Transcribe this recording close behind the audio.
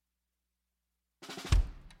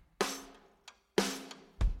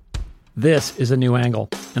This is A New Angle,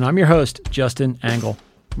 and I'm your host, Justin Angle,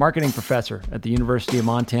 marketing professor at the University of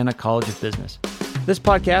Montana College of Business. This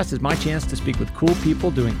podcast is my chance to speak with cool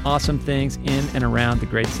people doing awesome things in and around the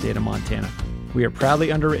great state of Montana. We are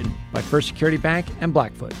proudly underwritten by First Security Bank and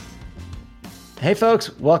Blackfoot. Hey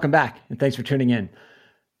folks, welcome back, and thanks for tuning in.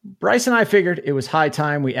 Bryce and I figured it was high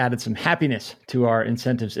time we added some happiness to our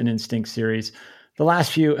Incentives and Instincts series. The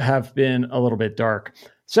last few have been a little bit dark.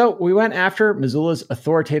 So we went after Missoula's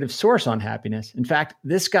authoritative source on happiness. In fact,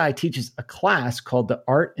 this guy teaches a class called The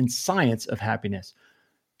Art and Science of Happiness.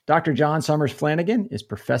 Dr. John Sommers-Flanagan is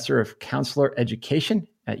professor of counselor education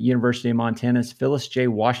at University of Montana's Phyllis J.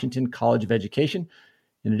 Washington College of Education.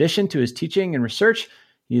 In addition to his teaching and research,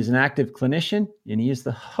 he is an active clinician, and he is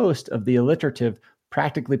the host of the alliterative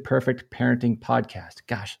Practically Perfect Parenting podcast.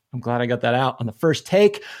 Gosh, I'm glad I got that out on the first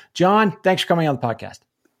take. John, thanks for coming on the podcast.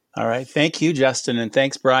 All right. Thank you, Justin. And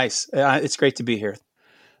thanks, Bryce. It's great to be here.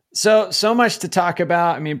 So much to talk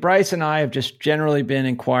about. I mean, Bryce and I have just generally been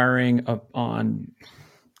inquiring on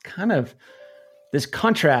kind of this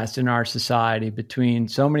contrast in our society between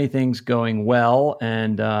so many things going well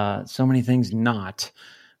and so many things not.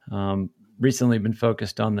 Recently been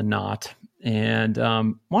focused on the not. And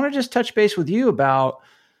want to just touch base with you about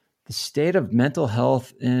the state of mental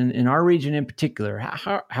health in our region in particular.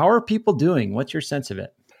 How are people doing? What's your sense of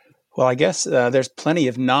it? Well, I guess there's plenty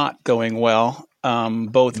of not going well,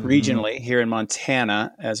 both regionally here in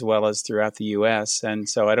Montana as well as throughout the U.S. And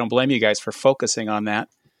so I don't blame you guys for focusing on that.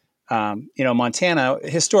 Montana,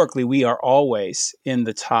 historically, we are always in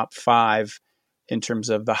the top 5 in terms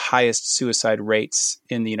of the highest suicide rates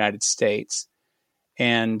in the United States.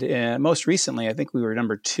 And most recently, I think we were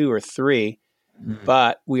number 2 or 3,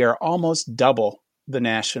 but we are almost double the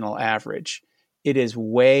national average. It is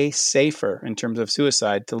way safer in terms of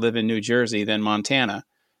suicide to live in New Jersey than Montana.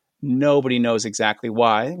 Nobody knows exactly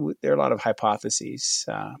why. There are a lot of hypotheses.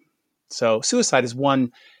 So suicide is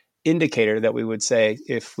one indicator that we would say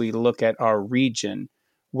if we look at our region,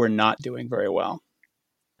 we're not doing very well.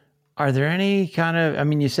 Are there any kind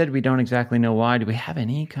of, you said we don't exactly know why. Do we have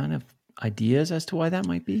any kind of ideas as to why that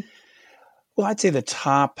might be? Well, I'd say the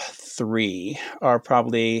top 3 are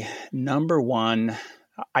probably number 1,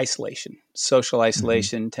 isolation. Social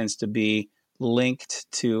isolation tends to be linked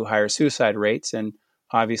to higher suicide rates. And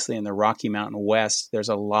obviously in the Rocky Mountain West, there's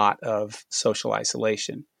a lot of social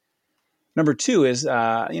isolation. Number 2 is,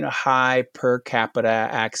 high per capita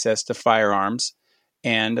access to firearms.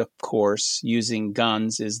 And of course, using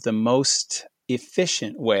guns is the most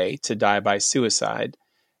efficient way to die by suicide.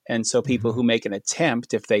 And so people who make an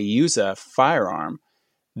attempt, if they use a firearm,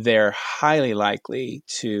 they're highly likely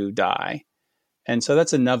to die. And so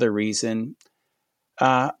that's another reason.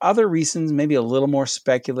 Other reasons, maybe a little more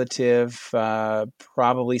speculative,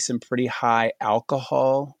 probably some pretty high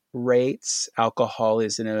alcohol rates. Alcohol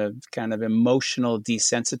is a kind of emotional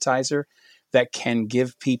desensitizer that can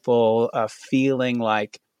give people a feeling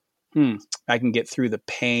like, I can get through the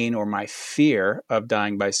pain or my fear of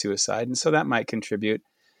dying by suicide. And so that might contribute.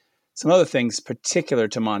 Some other things particular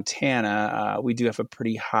to Montana, we do have a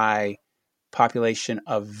pretty high population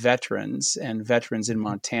of veterans, and veterans in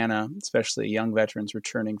Montana, especially young veterans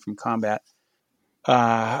returning from combat,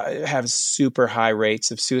 have super high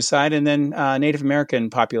rates of suicide. And then Native American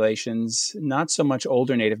populations, not so much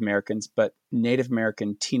older Native Americans, but Native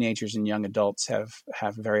American teenagers and young adults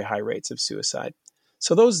have very high rates of suicide.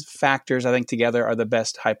 So those factors, I think, together are the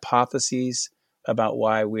best hypotheses about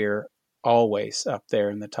why we're always up there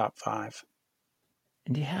in the top 5.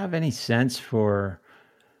 And do you have any sense for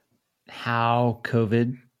how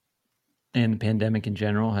COVID and the pandemic in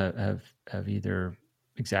general have either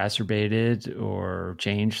exacerbated or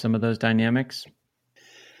changed some of those dynamics?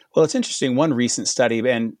 Well, it's interesting. One recent study,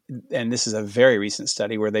 and this is a very recent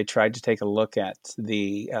study, where they tried to take a look at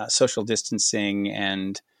the social distancing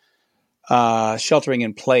and sheltering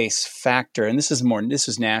in place factor. And this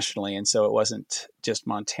was nationally, and so it wasn't just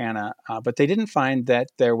Montana. But they didn't find that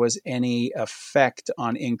there was any effect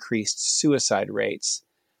on increased suicide rates.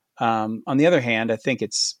 On the other hand, I think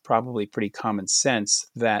it's probably pretty common sense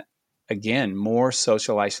that, again, more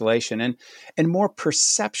social isolation and more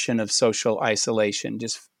perception of social isolation,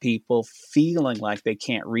 just people feeling like they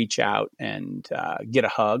can't reach out and get a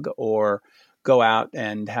hug or go out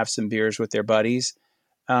and have some beers with their buddies.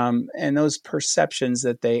 And those perceptions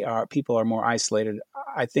that people are more isolated,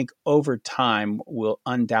 I think over time will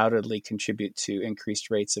undoubtedly contribute to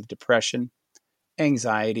increased rates of depression,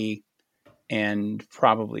 anxiety, and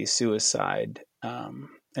probably suicide.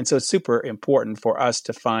 And so it's super important for us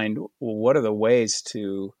to find what are the ways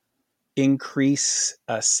to increase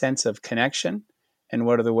a sense of connection and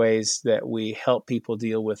what are the ways that we help people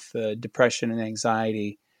deal with depression and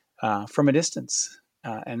anxiety from a distance.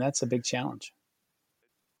 And that's a big challenge.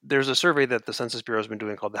 There's a survey that the Census Bureau has been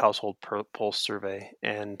doing called the Household Pulse Survey,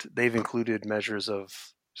 and they've included measures of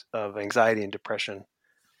anxiety and depression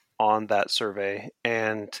on that survey.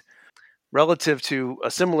 And relative to a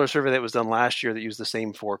similar survey that was done last year that used the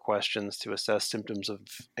same 4 questions to assess symptoms of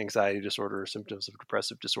anxiety disorder or symptoms of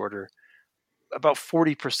depressive disorder, about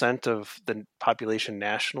 40% of the population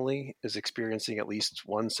nationally is experiencing at least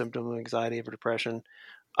one symptom of anxiety or depression.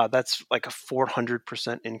 That's like a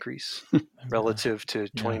 400% increase relative to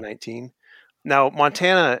 2019. Now,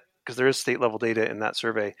 Montana, because there is state level data in that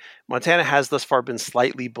survey, Montana has thus far been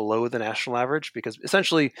slightly below the national average because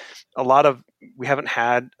essentially we haven't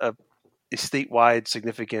had a statewide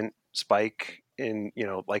significant spike in,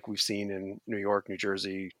 like we've seen in New York, New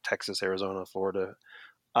Jersey, Texas, Arizona, Florida.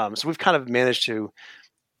 So we've kind of managed to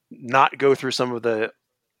not go through some of the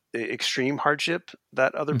extreme hardship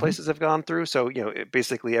that other places have gone through. So,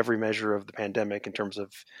 basically every measure of the pandemic in terms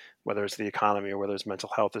of whether it's the economy or whether it's mental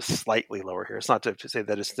health is slightly lower here. It's not to say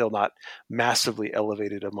that it's still not massively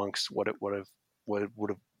elevated amongst what it would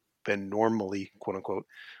have been normally, quote unquote,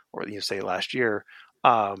 or say last year.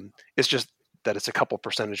 It's just that it's a couple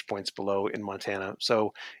percentage points below in Montana.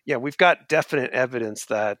 So yeah, we've got definite evidence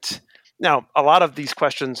that now a lot of these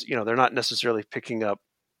questions, they're not necessarily picking up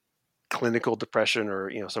clinical depression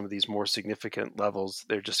or some of these more significant levels.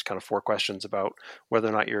 They're just kind of 4 questions about whether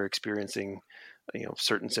or not you're experiencing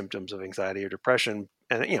certain symptoms of anxiety or depression,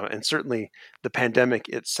 and certainly the pandemic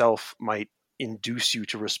itself might induce you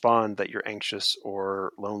to respond that you're anxious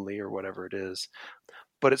or lonely or whatever it is.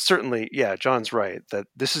 But it's certainly, John's right that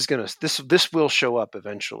this will show up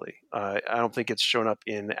eventually. I don't think it's shown up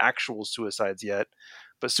in actual suicides yet,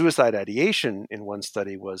 but suicide ideation in one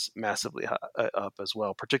study was massively up as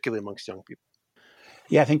well, particularly amongst young people.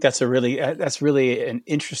 Yeah, I think that's really an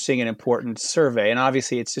interesting and important survey. And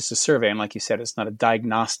obviously, it's just a survey, and like you said, it's not a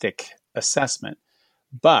diagnostic assessment.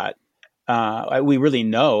 But we really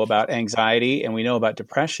know about anxiety and we know about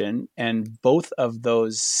depression, and both of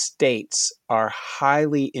those states are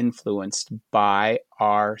highly influenced by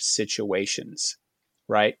our situations,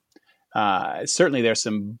 right? Certainly there's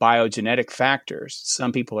some biogenetic factors.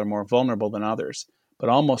 Some people are more vulnerable than others, but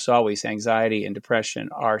almost always anxiety and depression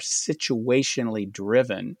are situationally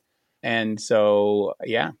driven. And so,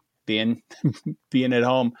 being at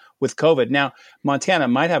home with COVID. Now, Montana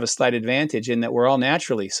might have a slight advantage in that we're all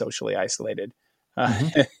naturally socially isolated.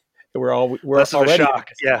 We're less of already a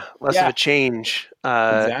shock. Less of a change.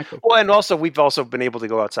 Exactly. Well, and also we've also been able to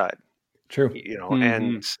go outside. True.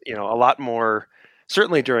 And a lot more,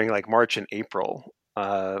 certainly during like March and April,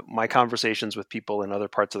 my conversations with people in other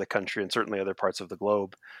parts of the country and certainly other parts of the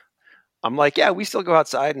globe, I'm like, we still go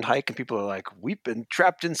outside and hike, and people are like, we've been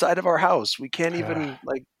trapped inside of our house. We can't even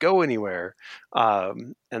go anywhere.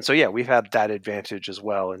 And so, we've had that advantage as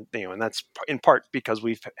well. And, and that's in part because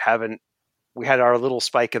we had our little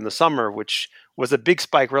spike in the summer, which was a big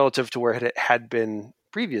spike relative to where it had been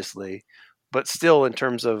previously, but still in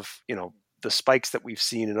terms of, the spikes that we've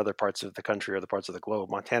seen in other parts of the country or other parts of the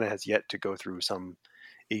globe, Montana has yet to go through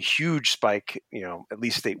a huge spike, at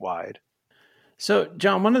least statewide. So,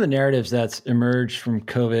 John, one of the narratives that's emerged from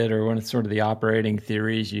COVID, or one of sort of the operating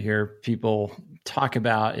theories you hear people talk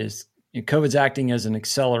about, is COVID's acting as an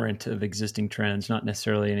accelerant of existing trends, not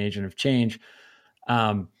necessarily an agent of change.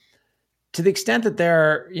 To the extent that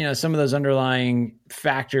there are, some of those underlying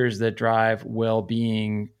factors that drive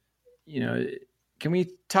well-being, can we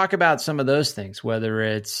talk about some of those things, whether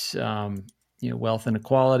it's, wealth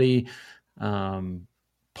inequality,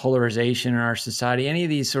 polarization in our society, any of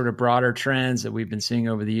these sort of broader trends that we've been seeing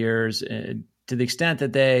over the years, to the extent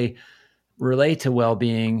that they relate to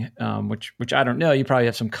well-being, which I don't know, you probably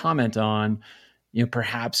have some comment on,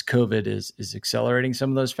 perhaps COVID is accelerating some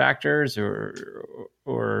of those factors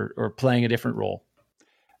or playing a different role.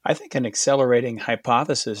 I think an accelerating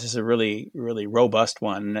hypothesis is a really, really robust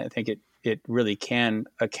one. And I think it really can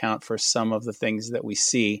account for some of the things that we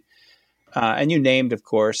see. And you named, of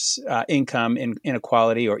course, income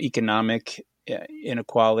inequality or economic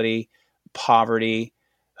inequality, poverty,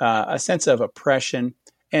 a sense of oppression,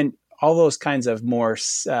 and all those kinds of more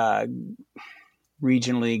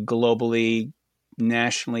regionally, globally,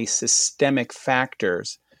 nationally systemic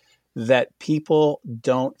factors that people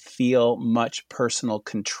don't feel much personal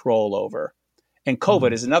control over. And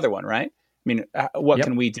COVID is another one, right? I mean, what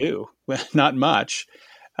can we do? Not much.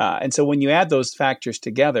 And so when you add those factors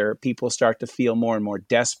together, people start to feel more and more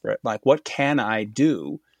desperate. Like, what can I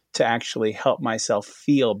do to actually help myself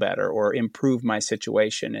feel better or improve my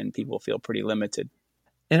situation? And people feel pretty limited.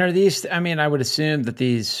 And are these, I mean, I would assume that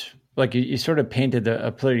these, like you sort of painted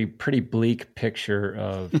a pretty bleak picture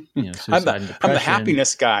of, suicide and depression. I'm the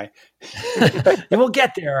happiness guy. We'll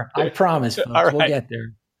get there. I promise, folks. All right. We'll get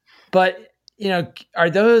there. But, are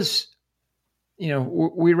those,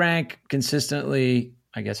 we rank consistently,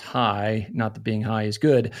 I guess, high, not that being high is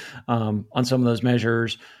good, on some of those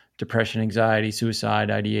measures, depression, anxiety, suicide,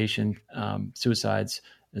 ideation, suicides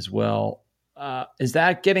as well. Is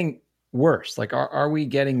that getting worse? Like, are we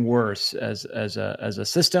getting worse as a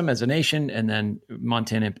system, as a nation, and then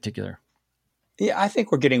Montana in particular? Yeah, I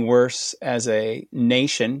think we're getting worse as a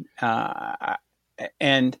nation.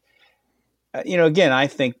 Again, I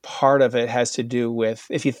think part of it has to do with,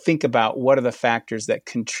 if you think about what are the factors that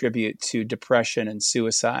contribute to depression and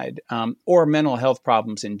suicide, or mental health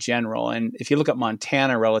problems in general. And if you look at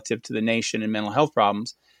Montana relative to the nation and mental health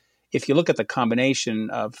problems, if you look at the combination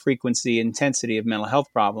of frequency, intensity of mental health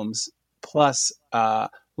problems, plus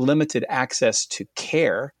limited access to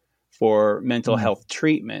care for mental health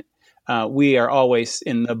treatment, we are always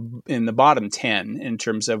in the bottom 10 in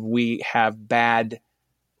terms of we have bad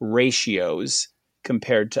ratios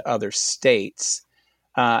compared to other states.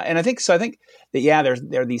 And I think that,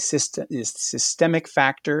 there are these systemic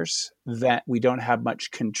factors that we don't have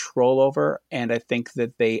much control over. And I think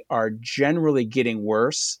that they are generally getting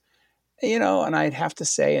worse. And I'd have to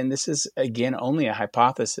say, and this is, again, only a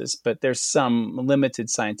hypothesis, but there's some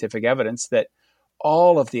limited scientific evidence that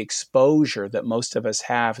all of the exposure that most of us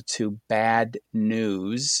have to bad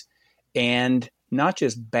news, and not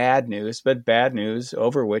just bad news, but bad news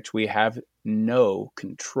over which we have no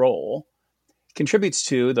control, contributes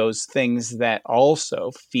to those things that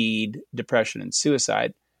also feed depression and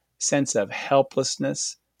suicide: sense of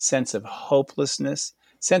helplessness, sense of hopelessness,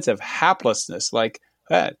 sense of haplessness, like,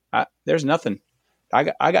 there's nothing. I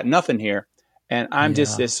got nothing here. And I'm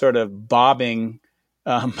just this sort of bobbing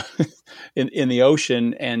in the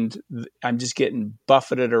ocean, and I'm just getting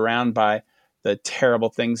buffeted around by the terrible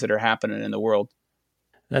things that are happening in the world.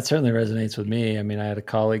 That certainly resonates with me. I mean, I had a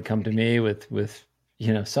colleague come to me with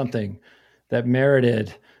something that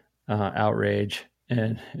merited outrage,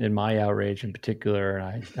 and in my outrage in particular.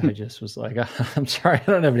 And I just was like, I'm sorry,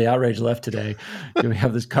 I don't have any outrage left today. Can we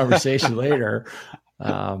have this conversation later?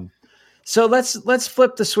 So let's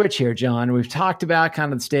flip the switch here, John. We've talked about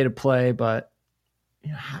kind of the state of play, but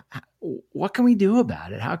what can we do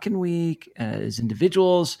about it? How can we, as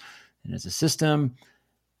individuals and as a system,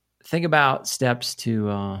 think about steps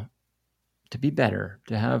to be better,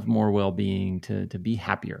 to have more well-being, to be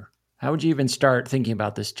happier? How would you even start thinking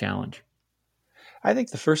about this challenge? I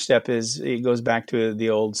think the first step it goes back to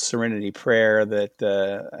the old serenity prayer that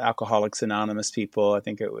the Alcoholics Anonymous people, I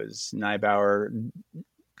think it was Neubauer,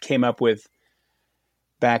 came up with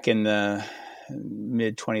back in the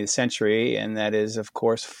mid 20th century. And that is, of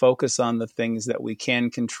course, focus on the things that we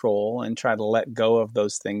can control and try to let go of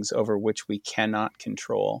those things over which we cannot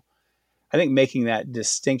control. I think making that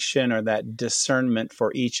distinction or that discernment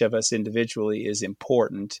for each of us individually is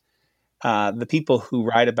important. The people who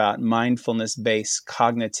write about mindfulness-based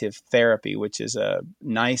cognitive therapy, which is a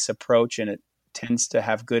nice approach, and it tends to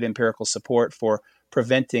have good empirical support for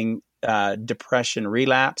preventing depression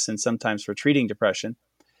relapse and sometimes for treating depression,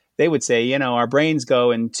 they would say, our brains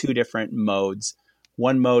go in two different modes.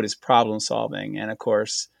 One mode is problem solving. And of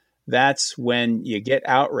course, that's when you get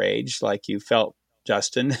outraged like you felt,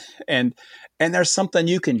 Justin, and there's something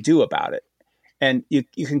you can do about it. And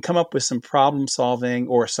you can come up with some problem solving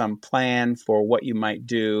or some plan for what you might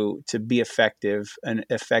do to be effective, an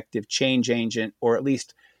effective change agent, or at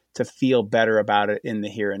least to feel better about it in the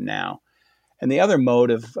here and now. And the other mode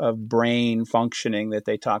of brain functioning that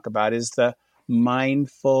they talk about is the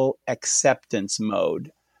mindful acceptance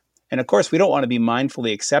mode. And of course, we don't want to be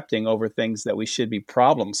mindfully accepting over things that we should be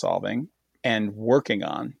problem solving and working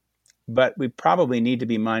on. But we probably need to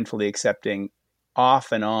be mindfully accepting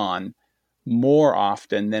off and on more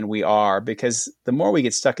often than we are, because the more we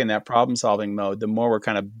get stuck in that problem solving mode, the more we're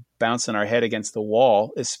kind of bouncing our head against the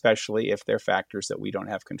wall, especially if they're factors that we don't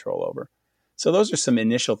have control over. So those are some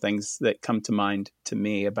initial things that come to mind to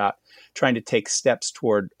me about trying to take steps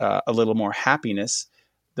toward a little more happiness.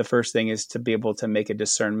 The first thing is to be able to make a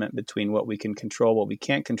discernment between what we can control, what we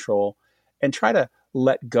can't control, and try to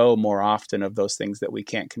let go more often of those things that we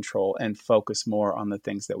can't control and focus more on the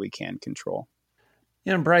things that we can control.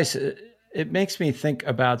 Bryce, it makes me think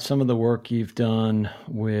about some of the work you've done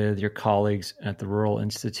with your colleagues at the Rural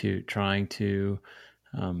Institute, trying to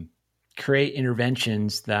create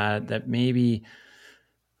interventions that maybe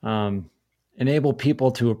enable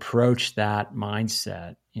people to approach that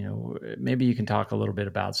mindset. Maybe you can talk a little bit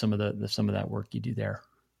about some of that work you do there.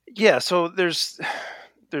 Yeah. So there's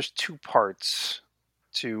there's two parts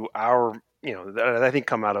to our, that I think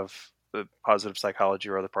come out of the positive psychology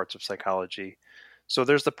or other parts of psychology. So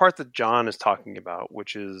there's the part that John is talking about,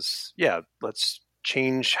 which is, let's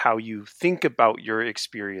change how you think about your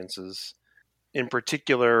experiences. In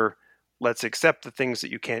particular, let's accept the things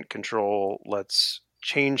that you can't control. Let's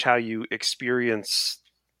change how you experience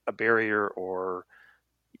a barrier or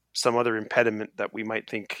some other impediment that we might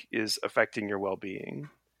think is affecting your well-being.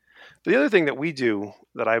 The other thing that we do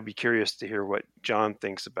that I'd be curious to hear what John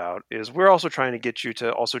thinks about is we're also trying to get you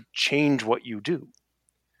to also change what you do.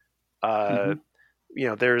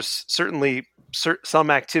 There's certainly some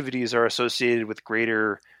activities are associated with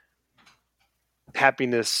greater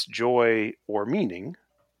happiness, joy, or meaning.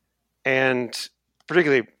 And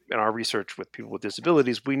particularly in our research with people with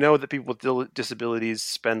disabilities, we know that people with disabilities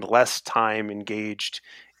spend less time engaged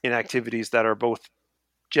in activities that are both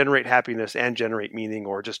generate happiness and generate meaning,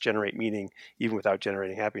 or just generate meaning even without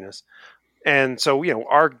generating happiness. And so,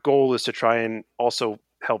 our goal is to try and also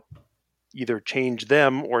help either change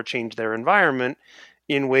them or change their environment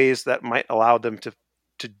in ways that might allow them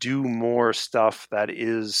to do more stuff that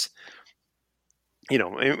is,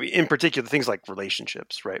 in particular, things like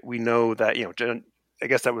relationships, right? We know that, I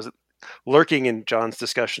guess that was lurking in John's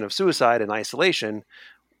discussion of suicide and isolation.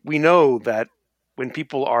 We know that when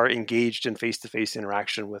people are engaged in face-to-face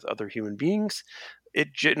interaction with other human beings,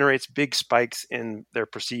 it generates big spikes in their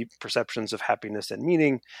perceptions of happiness and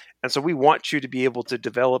meaning. And so we want you to be able to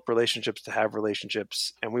develop relationships, to have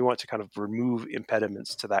relationships, and we want to kind of remove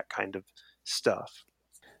impediments to that kind of stuff.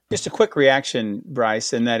 Just a quick reaction,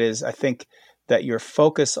 Bryce, and that is, I think that your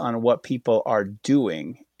focus on what people are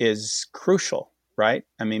doing is crucial, right?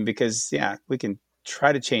 I mean, because, we can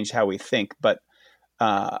try to change how we think, but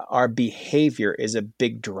our behavior is a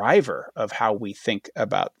big driver of how we think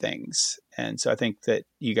about things. And so I think that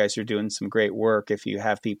you guys are doing some great work if you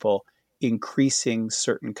have people increasing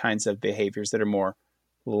certain kinds of behaviors that are more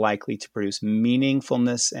likely to produce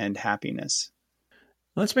meaningfulness and happiness.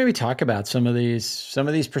 Let's maybe talk about some of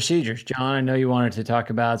these procedures. John, I know you wanted to talk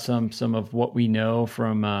about some of what we know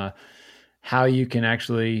from how you can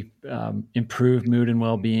actually improve mood and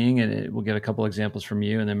well-being, and we'll get a couple examples from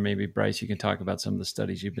you, and then maybe Bryce, you can talk about some of the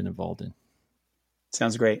studies you've been involved in.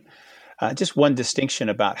 Sounds great. Just one distinction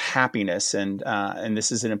about happiness, and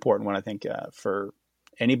this is an important one, I think, for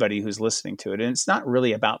anybody who's listening to it. And it's not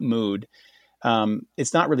really about mood.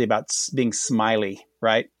 It's not really about being smiley,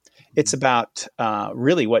 right? It's about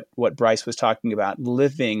really what Bryce was talking about,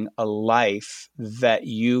 living a life that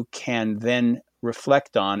you can then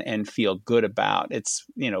reflect on and feel good about. It's,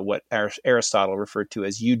 what Aristotle referred to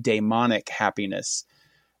as eudaimonic happiness.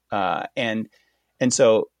 And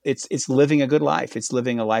so it's living a good life. It's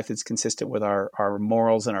living a life that's consistent with our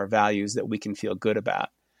morals and our values that we can feel good about.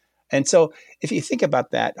 And so if you think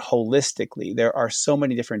about that holistically, there are so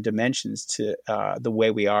many different dimensions to the way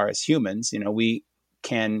we are as humans. We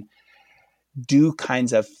can do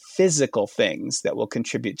kinds of physical things that will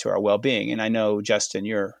contribute to our well-being. And I know, Justin,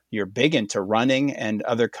 you're big into running and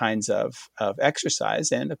other kinds of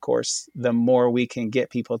exercise. And of course, the more we can get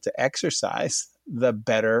people to exercise, the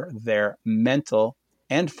better their mental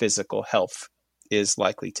and physical health is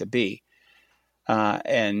likely to be.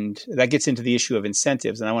 And that gets into the issue of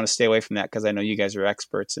incentives. And I want to stay away from that because I know you guys are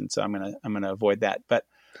experts. And so I'm going to avoid that. But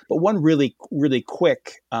one really, really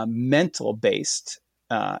quick mental-based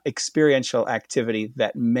experiential activity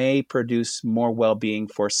that may produce more well-being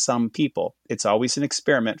for some people. It's always an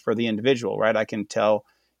experiment for the individual, right? I can tell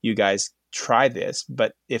you guys, try this,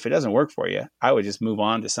 but if it doesn't work for you, I would just move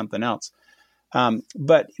on to something else.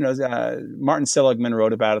 But Martin Seligman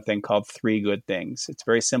wrote about a thing called 3 Good Things. It's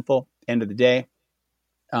very simple. End of the day,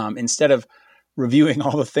 instead of reviewing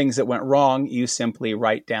all the things that went wrong, you simply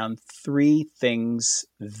write down 3 things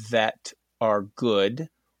that are good,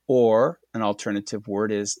 or an alternative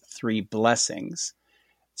word is 3 blessings.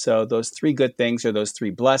 So those 3 good things or those 3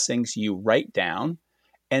 blessings you write down,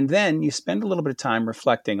 and then you spend a little bit of time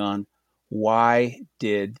reflecting on why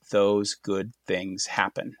did those good things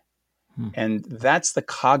happen? And that's the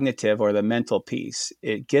cognitive or the mental piece.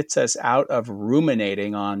 It gets us out of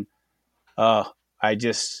ruminating on, I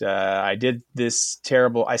did this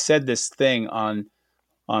terrible, I said this thing on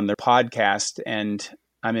the podcast and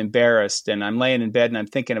I'm embarrassed, and I'm laying in bed and I'm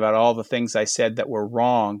thinking about all the things I said that were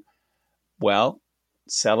wrong. Well,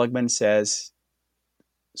 Seligman says,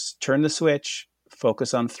 turn the switch,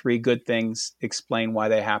 focus on 3 good things, explain why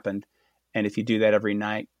they happened. And if you do that every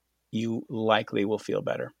night, you likely will feel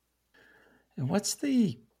better. And what's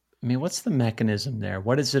the mechanism there?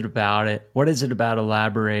 What is it about it? What is it about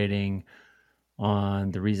elaborating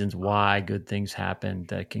on the reasons why good things happen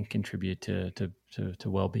that can contribute to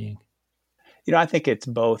well-being? I think it's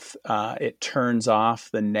both. It turns off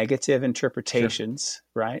the negative interpretations,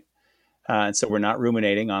 Sure. right? And so we're not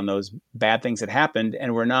ruminating on those bad things that happened,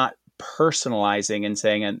 and we're not personalizing and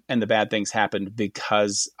saying, and the bad things happened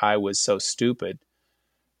because I was so stupid,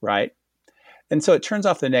 right? And so it turns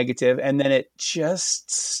off the negative, and then it just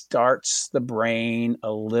starts the brain a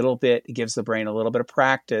little bit. It gives the brain a little bit of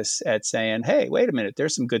practice at saying, hey, wait a minute,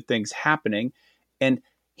 there's some good things happening. And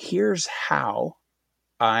here's how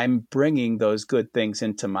I'm bringing those good things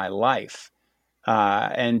into my life.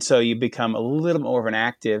 And so you become a little more of an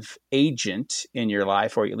active agent in your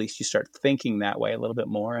life, or at least you start thinking that way a little bit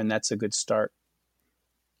more. And that's a good start.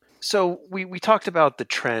 So we talked about the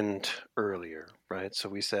trend earlier, right? So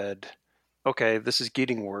we said, okay, this is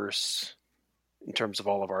getting worse in terms of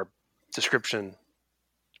all of our description: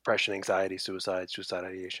 depression, anxiety, suicide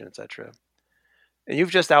ideation, etc. And you've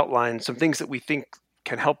just outlined some things that we think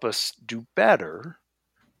can help us do better.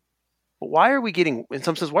 But why are we getting, in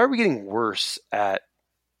some sense, why are we getting worse at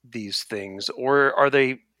these things? Or are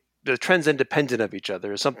the trends independent of each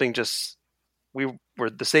other? Is something just, we're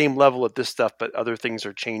the same level at this stuff, but other things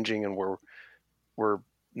are changing and we're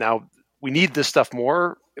now, we need this stuff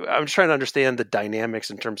more? I'm just trying to understand the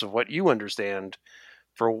dynamics in terms of what you understand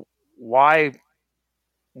for why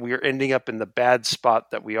we're ending up in the bad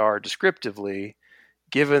spot that we are descriptively,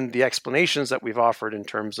 given the explanations that we've offered in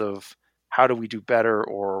terms of how do we do better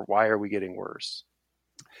or why are we getting worse?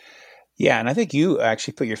 Yeah, and I think you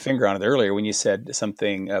actually put your finger on it earlier when you said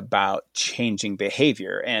something about changing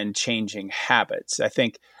behavior and changing habits. I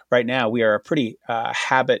think right now we are a pretty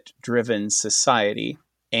habit-driven society,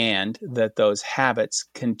 and that those habits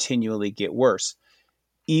continually get worse,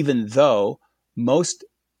 even though most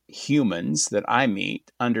humans that I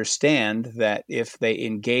meet understand that if they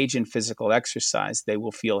engage in physical exercise, they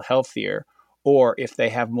will feel healthier, or if they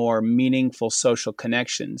have more meaningful social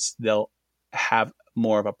connections, they'll have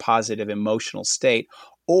more of a positive emotional state,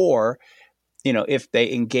 or if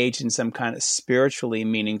they engage in some kind of spiritually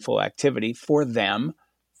meaningful activity for them,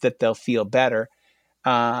 that they'll feel better.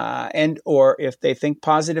 Or if they think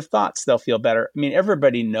positive thoughts, they'll feel better. I mean,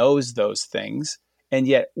 everybody knows those things, and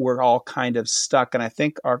yet we're all kind of stuck. And I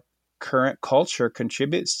think our current culture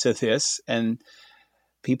contributes to this. And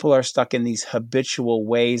people are stuck in these habitual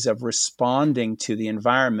ways of responding to the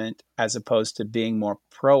environment as opposed to being more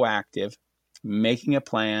proactive, making a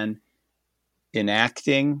plan,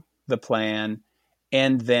 enacting the plan,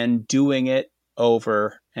 and then doing it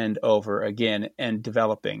over and over again and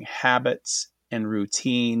developing habits and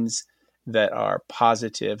routines that are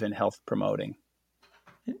positive and health promoting.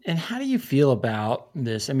 And how do you feel about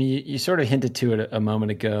this? I mean, you sort of hinted to it a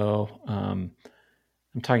moment ago. I'm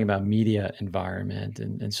talking about media environment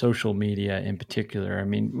and social media in particular. I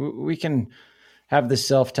mean, we can have this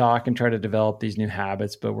self-talk and try to develop these new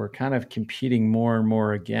habits, but we're kind of competing more and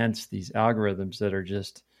more against these algorithms that are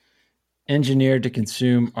just engineered to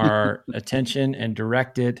consume our attention and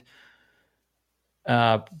directed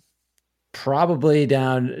probably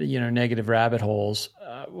down, negative rabbit holes.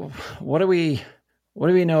 What do we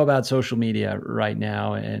know about social media right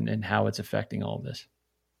now and how it's affecting all of this?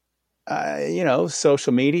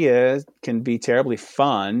 Social media can be terribly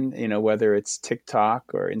fun, whether it's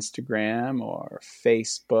TikTok or Instagram or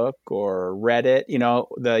Facebook or Reddit.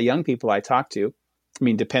 The young people I talk to,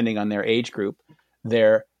 depending on their age group,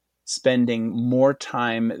 they're spending more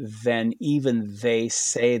time than even they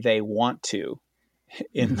say they want to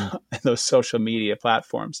in those social media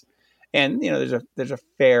platforms. And, there's a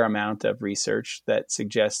fair amount of research that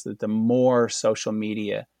suggests that the more social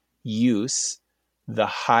media use, the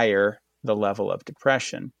higher the level of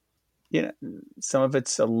depression. Some of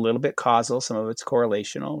it's a little bit causal, some of it's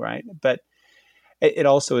correlational, right? But it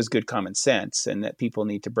also is good common sense, and that people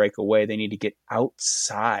need to break away. They need to get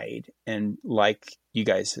outside. And like you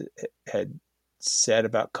guys had said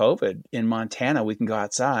about COVID, in Montana, we can go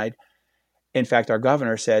outside. In fact, our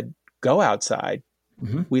governor said, go outside.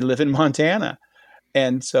 Mm-hmm. We live in Montana.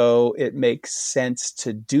 And so it makes sense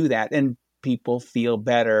to do that. And people feel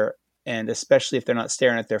better, and especially if they're not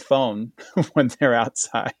staring at their phone when they're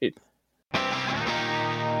outside.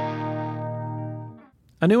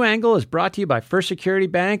 A New Angle is brought to you by First Security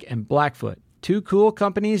Bank and Blackfoot, two cool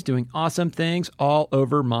companies doing awesome things all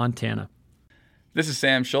over Montana. This is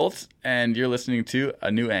Sam Schultz, and you're listening to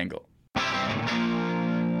A New Angle.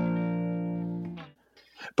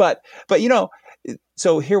 But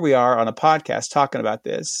so here we are on a podcast talking about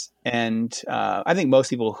this, and I think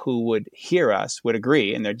most people who would hear us would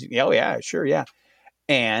agree, and they're, oh yeah, sure, yeah.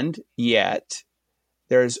 And yet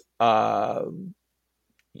there's, you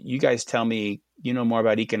guys tell me you know more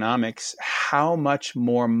about economics, how much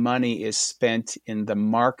more money is spent in the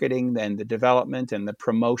marketing and the development and the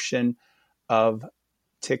promotion of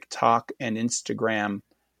TikTok and Instagram.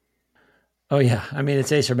 Oh yeah, I mean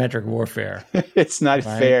it's asymmetric warfare. It's not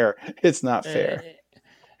right? fair. It's not fair.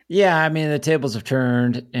 Yeah, I mean the tables have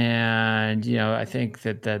turned, and I think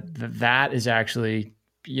that is actually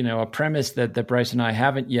a premise that Bryce and I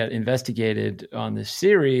haven't yet investigated on this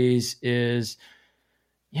series is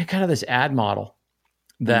kind of this ad model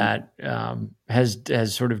that has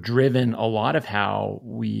sort of driven a lot of how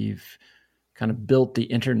we've kind of built the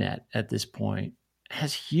internet at this point. It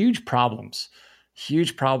has huge problems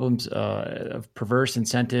of perverse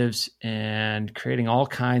incentives and creating all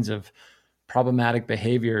kinds of problematic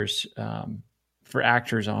behaviors for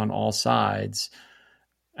actors on all sides.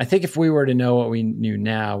 I think if we were to know what we knew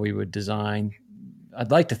now,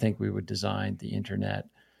 I'd like to think we would design the internet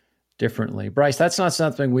differently. Bryce, that's not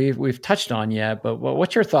something we've touched on yet, but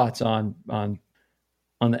what's your thoughts on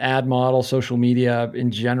the ad model, social media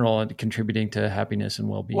in general, and contributing to happiness and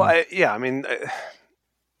well-being? Well, I mean,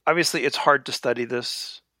 obviously it's hard to study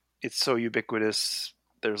this. It's so ubiquitous.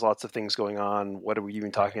 There's lots of things going on. What are we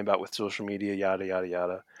even talking about with social media? Yada, yada,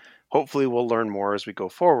 yada. Hopefully we'll learn more as we go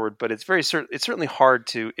forward, but it's certainly hard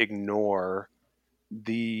to ignore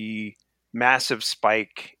the massive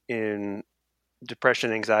spike in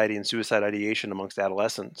depression, anxiety, and suicide ideation amongst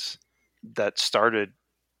adolescents that started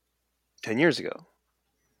 10 years ago.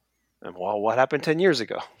 And well, what happened 10 years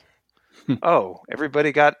ago? Oh,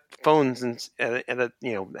 everybody got phones and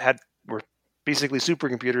were basically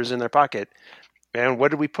supercomputers in their pocket. And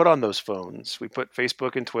what did we put on those phones? We put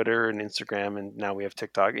Facebook and Twitter and Instagram, and now we have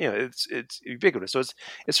TikTok. It's ubiquitous. So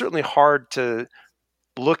it's certainly hard to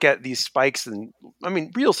look at these spikes and, I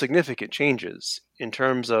mean, real significant changes in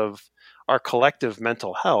terms of our collective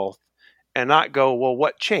mental health and not go, well,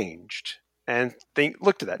 what changed? And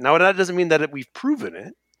look to that. Now, that doesn't mean that we've proven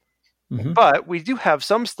it, but we do have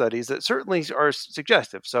some studies that certainly are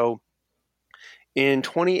suggestive. So in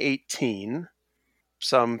 2018,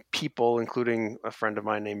 some people, including a friend of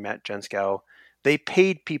mine named Matt Jenskow, they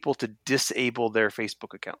paid people to disable their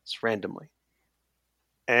Facebook accounts randomly.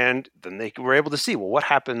 And then they were able to see, well, what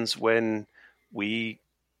happens when we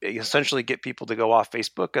essentially get people to go off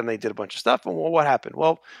Facebook, and they did a bunch of stuff. And well, what happened?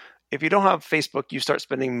 Well, if you don't have Facebook, you start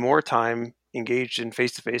spending more time engaged in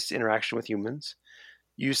face-to-face interaction with humans.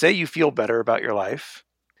 You say you feel better about your life.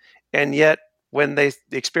 And yet when the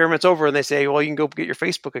experiment's over and they say, well, you can go get your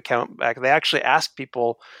Facebook account back, they actually ask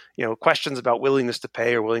people, questions about willingness to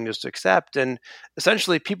pay or willingness to accept. And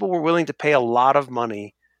essentially people were willing to pay a lot of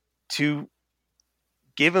money to,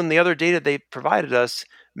 given the other data they provided us,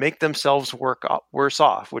 make themselves worse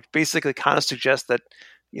off, which basically kind of suggests that,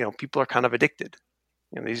 people are kind of addicted.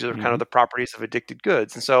 These are kind of the properties of addicted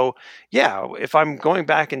goods. And so, if I'm going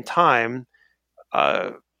back in time,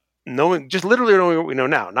 literally knowing what we know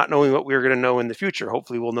now, not knowing what we're going to know in the future,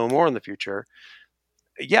 hopefully we'll know more in the future.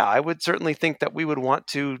 I would certainly think that we would want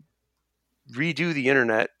to redo the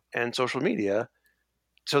internet and social media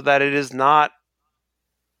so that it is not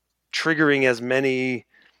triggering as many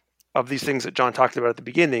of these things that John talked about at the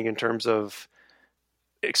beginning in terms of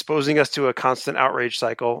exposing us to a constant outrage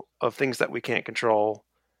cycle of things that we can't control.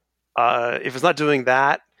 If it's not doing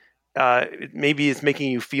that, maybe it's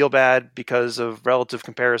making you feel bad because of relative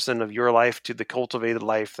comparison of your life to the cultivated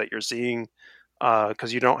life that you're seeing,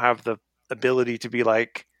 because you don't have the ability to be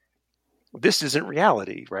like, this isn't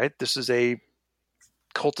reality, right? This is a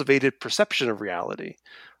cultivated perception of reality.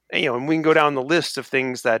 And we can go down the list of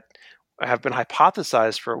things that have been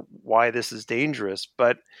hypothesized for why this is dangerous,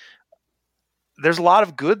 but there's a lot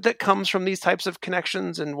of good that comes from these types of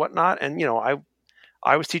connections and whatnot. And,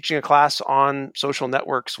 I was teaching a class on social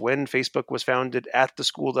networks when Facebook was founded at the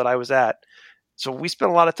school that I was at. So we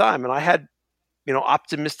spent a lot of time, and I had,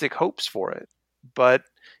 optimistic hopes for it. But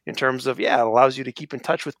in terms of, it allows you to keep in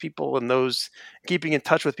touch with people, and those keeping in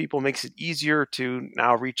touch with people makes it easier to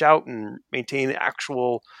now reach out and maintain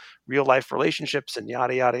actual real life relationships and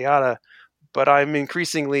yada, yada, yada. But I'm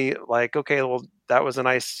increasingly like, okay, well, that was a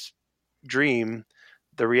nice dream.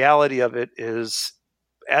 The reality of it is,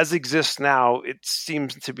 as exists now, it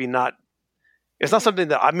seems to be it's not something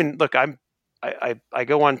that, look, I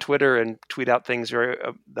go on Twitter and tweet out things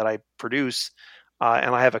that I produce,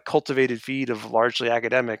 and I have a cultivated feed of largely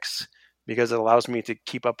academics because it allows me to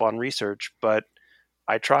keep up on research, but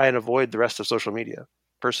I try and avoid the rest of social media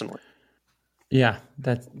personally. Yeah,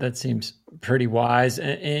 that seems pretty wise.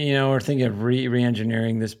 And we're thinking of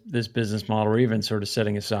re-engineering this business model, or even sort of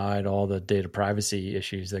setting aside all the data privacy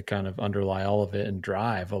issues that kind of underlie all of it and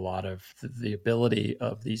drive a lot of the ability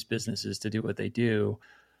of these businesses to do what they do.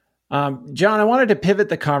 John, I wanted to pivot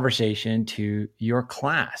the conversation to your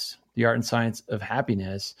class, the Art and Science of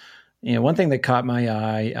Happiness. One thing that caught my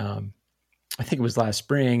eye, I think it was last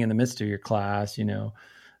spring in the midst of your class,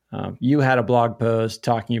 you had a blog post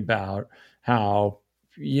talking about how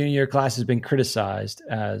your class has been criticized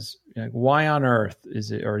as why on earth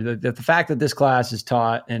is it, or the fact that this class is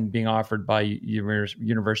taught and being offered by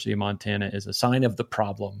University of Montana is a sign of the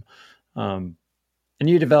problem. And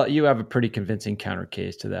you have a pretty convincing counter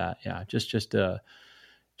case to that. Yeah. Just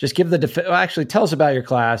give actually tell us about your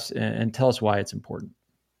class and tell us why it's important.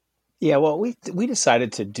 Yeah, well, we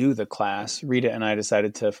decided to do the class. Rita and I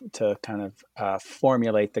decided to kind of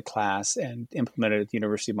formulate the class and implement it at the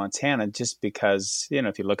University of Montana, just because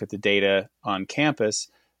if you look at the data on campus,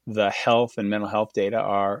 the health and mental health data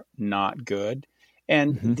are not good,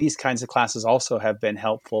 and these kinds of classes also have been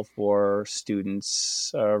helpful for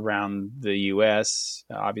students around the U.S.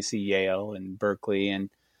 Obviously, Yale and Berkeley and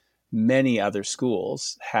many other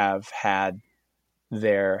schools have had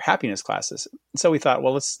their happiness classes. So we thought,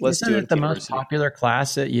 well, let's do it at the most popular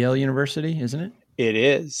class at Yale University, isn't it? It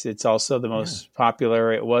is. It's also the most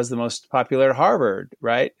popular. It was the most popular at Harvard,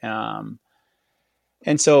 right? And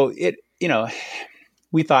so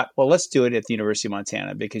we thought, well, let's do it at the University of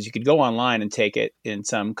Montana, because you could go online and take it in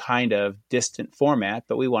some kind of distant format,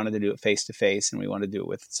 but we wanted to do it face to face, and we wanted to do it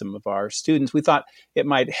with some of our students. We thought it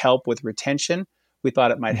might help with retention. We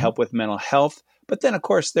thought it might help with mental health. But then, of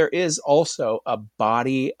course, there is also a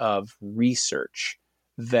body of research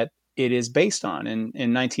that it is based on. In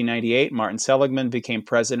 1998, Martin Seligman became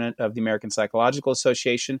president of the American Psychological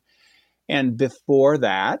Association. And before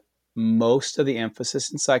that, most of the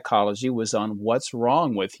emphasis in psychology was on what's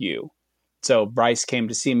wrong with you. So Bryce came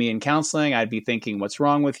to see me in counseling. I'd be thinking, what's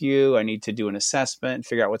wrong with you? I need to do an assessment and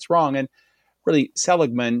figure out what's wrong. And really,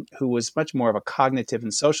 Seligman, who was much more of a cognitive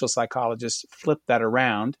and social psychologist, flipped that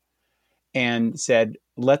around and said,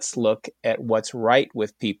 let's look at what's right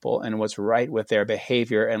with people and what's right with their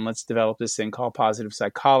behavior, and let's develop this thing called positive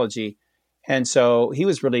psychology. And so he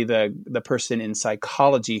was really the person in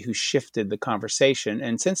psychology who shifted the conversation.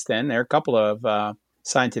 And since then, there are a couple of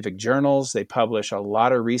scientific journals. They publish a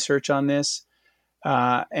lot of research on this.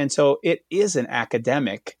 And so it is an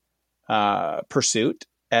academic pursuit,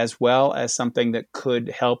 as well as something that could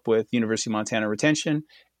help with University of Montana retention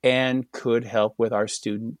and could help with our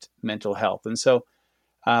student mental health. And so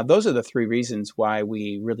those are the three reasons why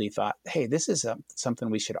we really thought, hey, this is something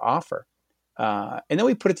we should offer. And then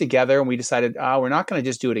we put it together and we decided, we're not going to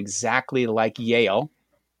just do it exactly like Yale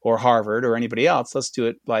or Harvard or anybody else. Let's do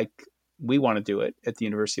it like we want to do it at the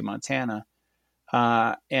University of Montana.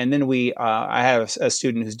 And then I have a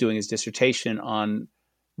student who's doing his dissertation on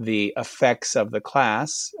the effects of the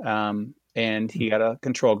class, and he had a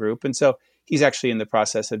control group. And so he's actually in the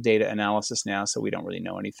process of data analysis now, so we don't really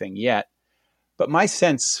know anything yet. But my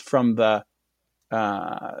sense from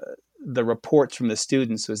the reports from the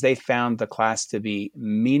students was they found the class to be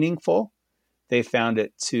meaningful. They found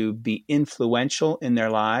it to be influential in their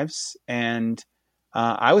lives. And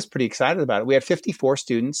I was pretty excited about it. We had 54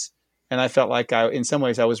 students, and I felt like in some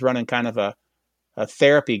ways I was running kind of a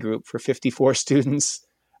therapy group for 54 students.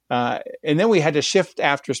 And then we had to shift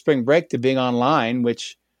after spring break to being online,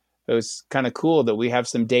 which it was kind of cool that we have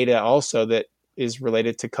some data also that is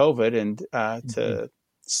related to COVID and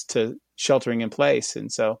to sheltering in place.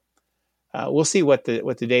 And so we'll see what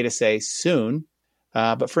the data say soon.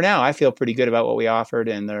 But for now, I feel pretty good about what we offered,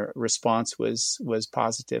 and the response was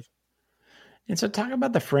positive. And so talk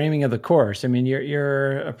about the framing of the course. I mean,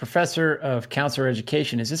 you're a professor of counselor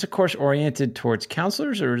education. Is this a course oriented towards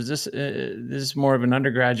counselors, or is this more of an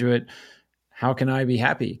undergraduate, how can I be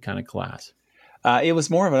happy kind of class? It was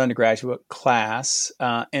more of an undergraduate class.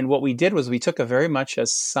 And what we did was we took a very much a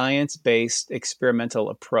science-based experimental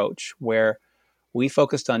approach where we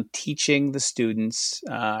focused on teaching the students.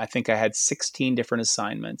 I think I had 16 different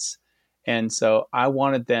assignments. And so I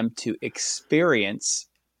wanted them to experience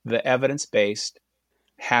the evidence-based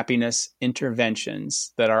happiness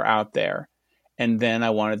interventions that are out there. And then I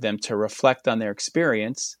wanted them to reflect on their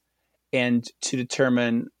experience and to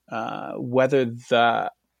determine whether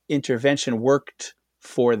the intervention worked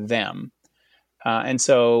for them. And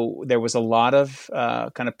so there was a lot of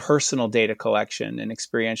kind of personal data collection and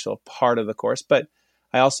experiential part of the course. But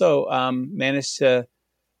I also managed to,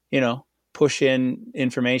 push in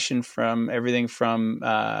information from everything from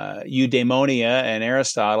eudaimonia and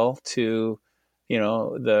Aristotle to,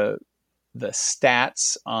 the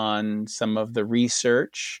stats on some of the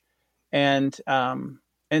research. And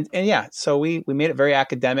yeah, so we made it very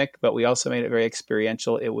academic, but we also made it very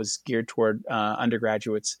experiential. It was geared toward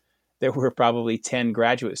undergraduates there were probably 10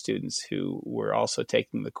 graduate students who were also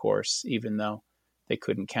taking the course, even though they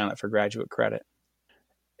couldn't count it for graduate credit.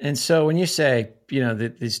 And so when you say,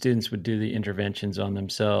 that these students would do the interventions on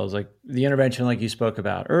themselves, like the intervention like you spoke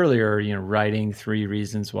about earlier, writing 3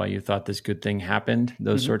 reasons why you thought this good thing happened,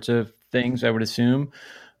 those sorts of things, I would assume.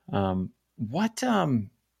 What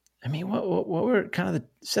were kind of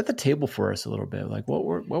set the table for us a little bit? Like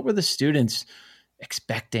what were the students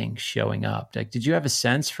expecting showing up? Like, did you have a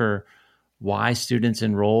sense for why students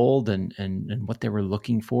enrolled and what they were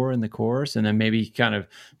looking for in the course? And then maybe kind of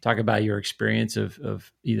talk about your experience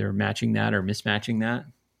of either matching that or mismatching that.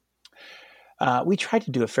 We tried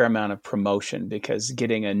to do a fair amount of promotion because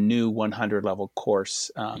getting a new 100 level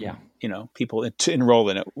course, people to enroll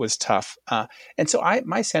in it was tough. And so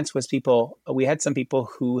my sense was we had some people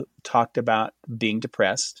who talked about being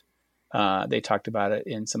depressed. They talked about it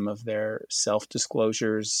in some of their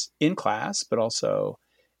self-disclosures in class, but also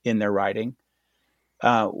in their writing.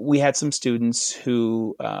 We had some students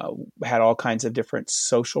who had all kinds of different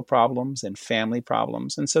social problems and family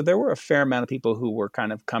problems. And so there were a fair amount of people who were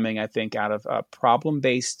kind of coming, I think, out of a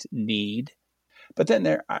problem-based need. But then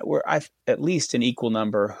there were at least an equal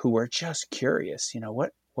number who were just curious,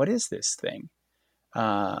 what is this thing?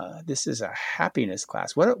 This is a happiness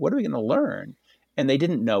class. What are we going to learn? And they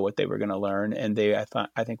didn't know what they were going to learn. And I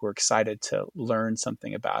think were excited to learn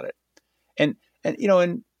something about it.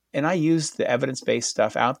 And I used the evidence-based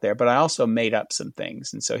stuff out there, but I also made up some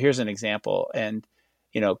things. And so here's an example. And,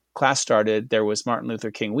 class started, there was Martin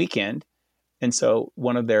Luther King weekend. And so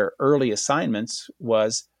one of their early assignments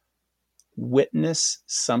was witness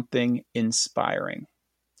something inspiring.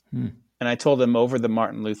 And I told them over the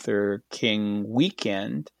Martin Luther King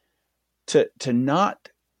weekend to not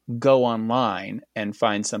go online and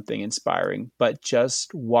find something inspiring, but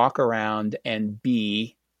just walk around and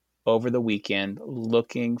be over the weekend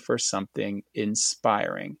looking for something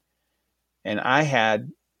inspiring. And I had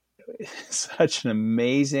such an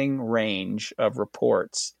amazing range of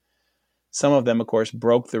reports. Some of them, of course,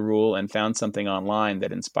 broke the rule and found something online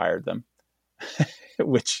that inspired them,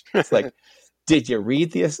 which is like, did you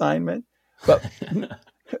read the assignment?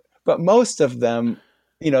 But most of them,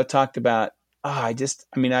 talked about, I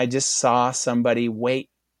just saw somebody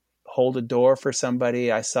hold a door for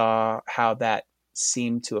somebody. I saw how that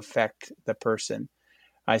seemed to affect the person.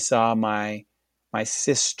 I saw my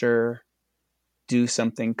sister do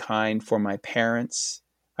something kind for my parents.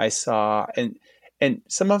 I saw, and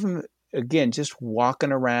some of them, again, just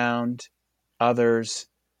walking around, others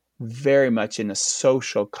very much in a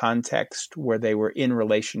social context where they were in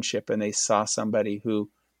relationship and they saw somebody who,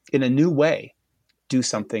 in a new way, do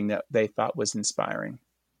something that they thought was inspiring.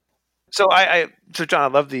 So so John, I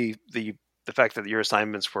love the fact that your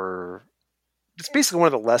assignments were, it's basically one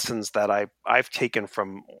of the lessons that I've taken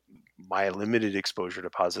from my limited exposure to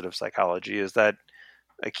positive psychology is that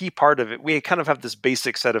a key part of it, we kind of have this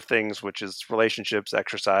basic set of things, which is relationships,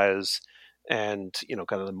 exercise, and,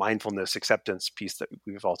 kind of the mindfulness acceptance piece that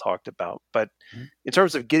we've all talked about. But in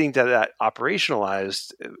terms of getting to that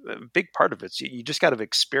operationalized, a big part of it, you just got to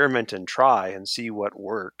experiment and try and see what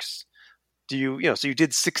works. So you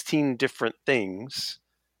did 16 different things.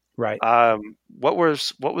 Right. What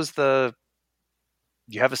was do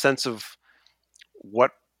you have a sense of what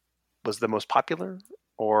was the most popular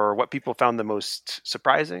or what people found the most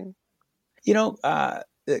surprising? A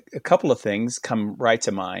couple of things come right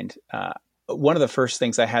to mind. One of the first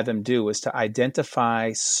things I had them do was to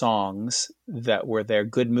identify songs that were their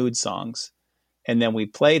good mood songs. And then we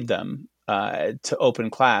played them to open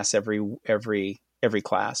class every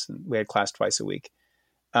class. And we had class twice a week.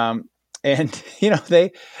 Many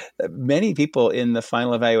people in the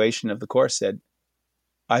final evaluation of the course said,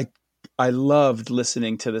 I loved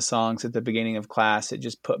listening to the songs at the beginning of class. It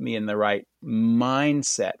just put me in the right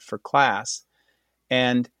mindset for class.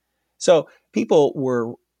 And so people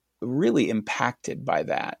were really impacted by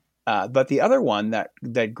that. But the other one that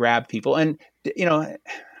grabbed people, and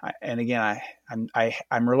again,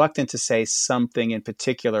 I'm reluctant to say something in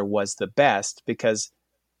particular was the best because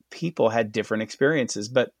people had different experiences.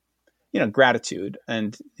 But gratitude,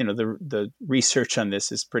 and the research on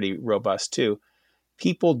this is pretty robust too.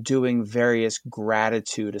 People doing various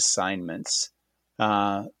gratitude assignments,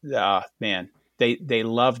 man, they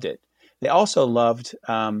loved it. They also loved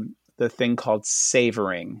the thing called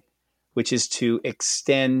savoring, which is to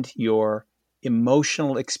extend your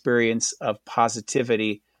emotional experience of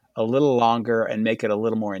positivity a little longer and make it a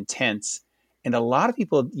little more intense. And a lot of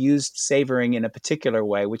people used savoring in a particular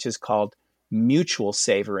way, which is called mutual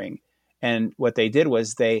savoring. And what they did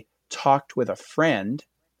was they talked with a friend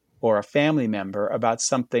or a family member about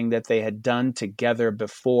something that they had done together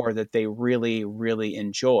before that they really, really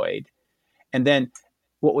enjoyed. And then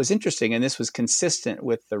what was interesting, and this was consistent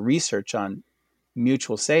with the research on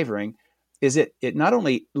mutual savoring, is it not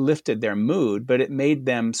only lifted their mood, but it made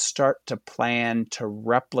them start to plan to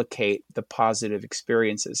replicate the positive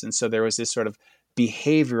experiences. And so there was this sort of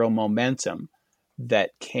behavioral momentum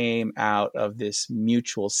that came out of this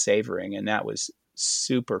mutual savoring, and that was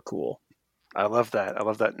super cool. I love that. I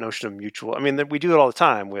love that notion of mutual. I mean, we do it all the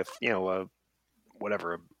time with, a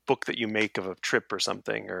book that you make of a trip or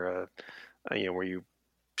something, or where you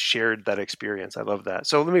shared that experience. I love that.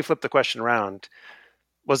 So let me flip the question around.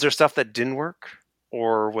 Was there stuff that didn't work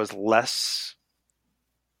or was less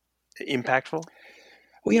impactful?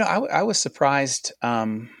 Well, I was surprised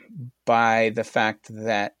by the fact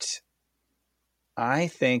that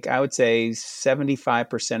I would say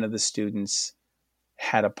 75% of the students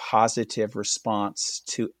had a positive response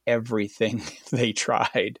to everything they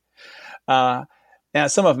tried. Now,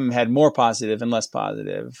 some of them had more positive and less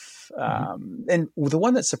positive. And the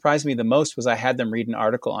one that surprised me the most was I had them read an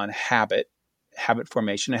article on habit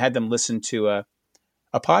formation. I had them listen to a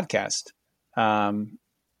podcast, on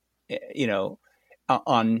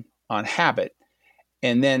habit.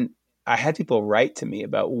 And then I had people write to me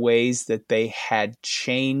about ways that they had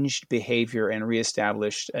changed behavior and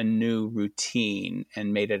reestablished a new routine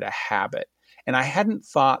and made it a habit. And I hadn't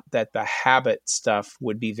thought that the habit stuff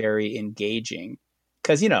would be very engaging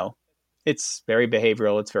because, it's very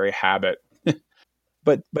behavioral, it's very habit.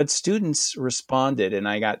 But students responded, and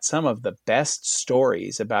I got some of the best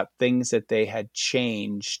stories about things that they had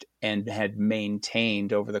changed and had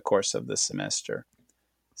maintained over the course of the semester.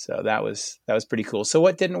 So that was pretty cool. So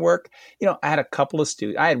what didn't work? I had a couple of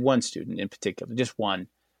students. I had one student in particular, just one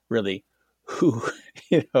really, who,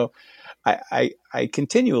 I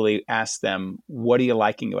continually asked them, what are you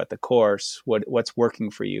liking about the course? What's working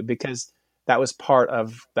for you? Because that was part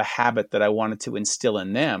of the habit that I wanted to instill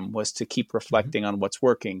in them, was to keep reflecting on what's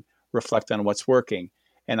working, reflect on what's working.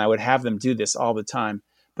 And I would have them do this all the time.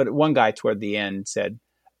 But one guy toward the end said,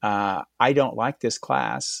 I don't like this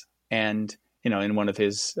class. And, in one of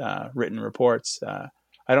his written reports, I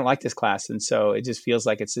don't like this class. And so it just feels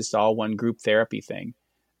like it's just all one group therapy thing.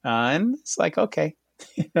 And it's like, okay,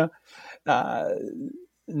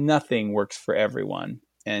 nothing works for everyone.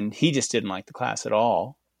 And he just didn't like the class at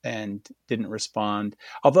all and didn't respond.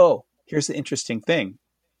 Although, here's the interesting thing.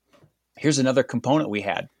 Here's another component we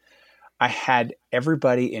had. I had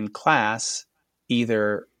everybody in class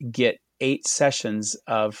either get 8 sessions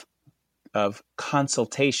of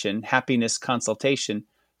consultation, happiness consultation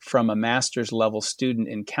from a master's level student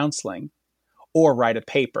in counseling, or write a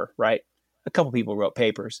paper, right? A couple people wrote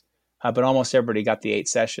papers, but almost everybody got the 8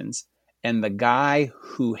 sessions. And the guy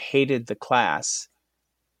who hated the class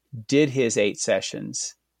did his 8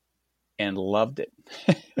 sessions and loved it.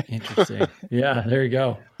 Interesting. Yeah, there you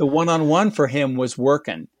go. The one-on-one for him was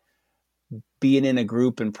working. Being in a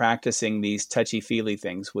group and practicing these touchy-feely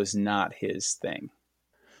things was not his thing.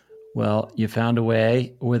 Well, you found a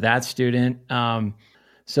way with that student.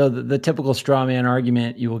 So the typical straw man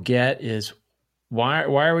argument you will get is, why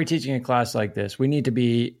are we teaching a class like this? We need to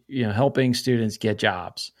be, helping students get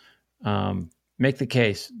jobs. Make the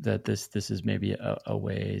case that this is maybe a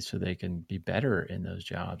way so they can be better in those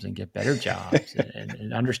jobs and get better jobs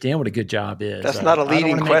and understand what a good job is. That's not a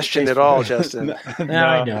leading question at all, Justin. No,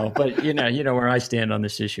 I know, but you know where I stand on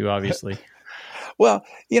this issue, obviously. Well,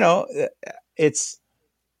 it's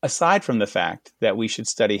aside from the fact that we should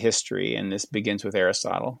study history, and this begins with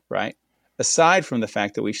Aristotle, right? Aside from the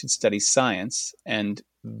fact that we should study science, and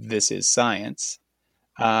this is science,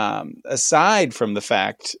 aside from the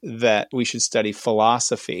fact that we should study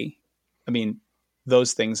philosophy, I mean,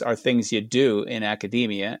 those things are things you do in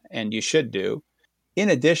academia and you should do. In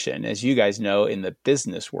addition, as you guys know, in the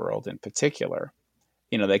business world in particular,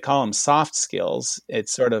 they call them soft skills.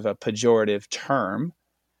 It's sort of a pejorative term,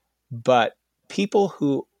 but people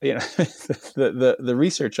who, the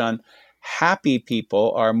research on happy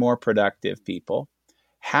people are more productive people.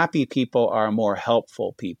 Happy people are more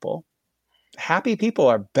helpful people. Happy people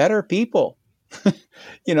are better people.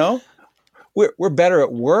 We're better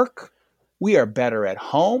at work. We are better at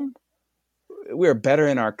home. We are better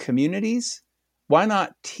in our communities. Why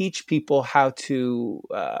not teach people how to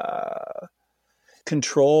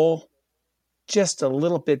control just a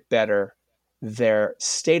little bit better their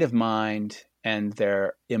state of mind and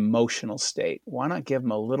their emotional state? Why not give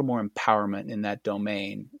them a little more empowerment in that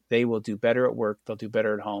domain? They will do better at work. They'll do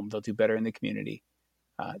better at home. They'll do better in the community.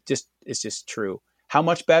 It's just true. How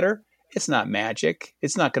much better? It's not magic.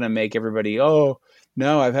 It's not going to make everybody, oh,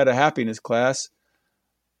 no, I've had a happiness class.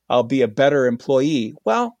 I'll be a better employee.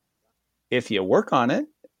 Well, if you work on it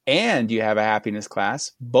and you have a happiness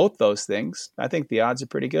class, both those things, I think the odds are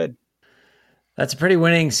pretty good. That's a pretty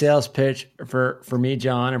winning sales pitch for me,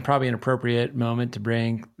 John, and probably an appropriate moment to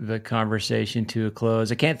bring the conversation to a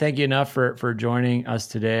close. I can't thank you enough for joining us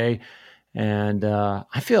today. And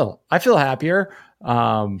I feel happier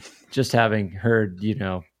just having heard,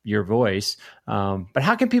 your voice. But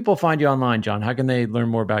how can people find you online, John? How can they learn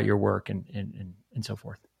more about your work and so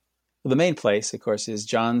forth? Well, the main place, of course, is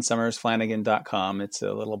johnsommersflanagan.com. It's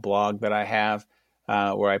a little blog that I have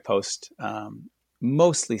where I post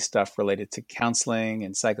mostly stuff related to counseling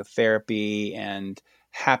and psychotherapy and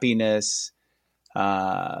happiness.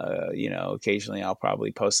 Occasionally I'll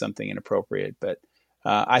probably post something inappropriate, but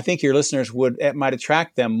I think your listeners it might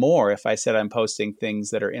attract them more if I said I'm posting things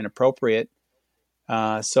that are inappropriate.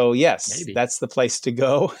 So yes, maybe. That's the place to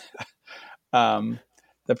go.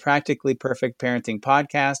 The Practically Perfect Parenting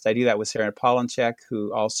Podcast. I do that with Sarah Polanchek,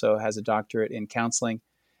 who also has a doctorate in counseling.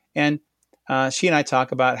 And she and I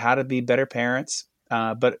talk about how to be better parents,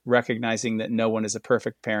 but recognizing that no one is a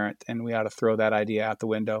perfect parent, and we ought to throw that idea out the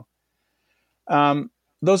window.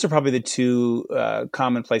 Those are probably the two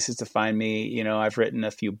common places to find me. I've written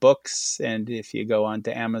a few books, and if you go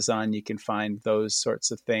onto Amazon, you can find those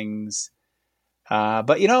sorts of things.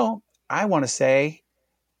 But I want to say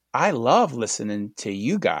I love listening to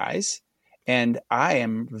you guys, and I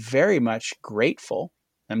am very much grateful.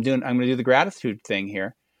 I'm going to do the gratitude thing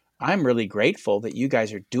here. I'm really grateful that you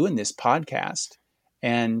guys are doing this podcast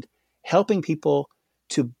and helping people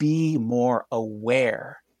to be more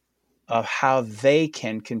aware of how they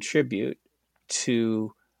can contribute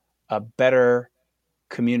to a better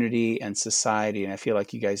community and society. And I feel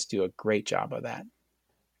like you guys do a great job of that.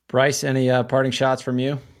 Bryce, any parting shots from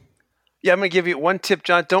you? Yeah, I'm going to give you one tip,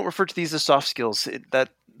 John. Don't refer to these as soft skills. That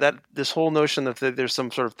this whole notion that there's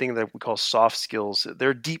some sort of thing that we call soft skills,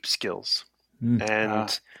 they're deep skills.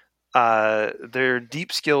 And they're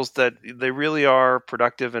deep skills that they really are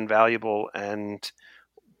productive and valuable. And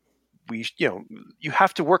you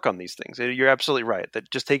have to work on these things. You're absolutely right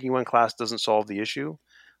that just taking one class doesn't solve the issue,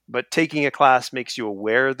 but taking a class makes you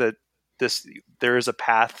aware that there is a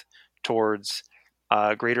path towards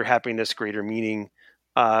greater happiness, greater meaning.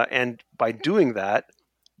 And by doing that,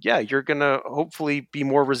 you're going to hopefully be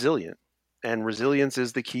more resilient. And resilience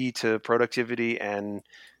is the key to productivity and,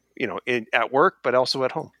 at work, but also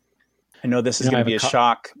at home. I know this is going to be a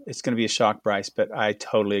shock. It's going to be a shock, Bryce, but I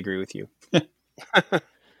totally agree with you.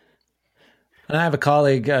 And I have a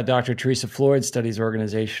colleague, Dr. Teresa Floyd, studies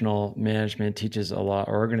organizational management, teaches a lot,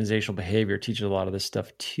 or organizational behavior, teaches a lot of this stuff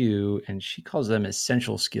too. And she calls them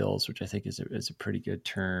essential skills, which I think is a pretty good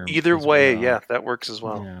term. Either way, that works as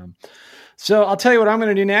well. Yeah. So I'll tell you what I'm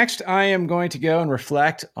going to do next. I am going to go and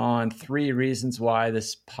reflect on 3 reasons why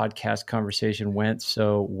this podcast conversation went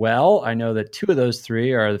so well. I know that 2 of those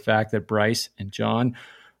 3 are the fact that Bryce and John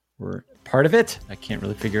were part of it. I can't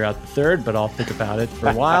really figure out the third, but I'll think about it for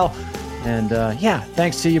a while. And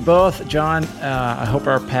thanks to you both. John, I hope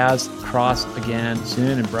our paths cross again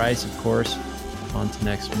soon. And Bryce, of course, on to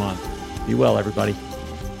next month. Be well, everybody.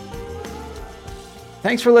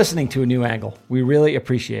 Thanks for listening to A New Angle. We really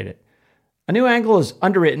appreciate it. A New Angle is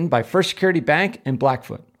underwritten by First Security Bank and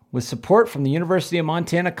Blackfoot, with support from the University of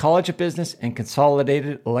Montana College of Business and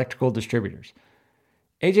Consolidated Electrical Distributors.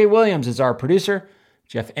 AJ Williams is our producer.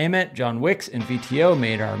 Jeff Ament, John Wicks, and VTO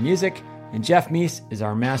made our music. And Jeff Meese is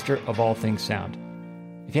our master of all things sound.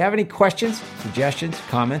 If you have any questions, suggestions,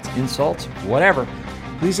 comments, insults, whatever,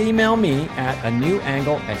 please email me at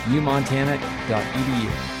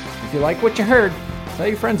anewangle@umontana.edu. If you like what you heard, tell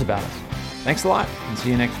your friends about us. Thanks a lot, and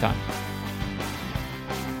see you next time.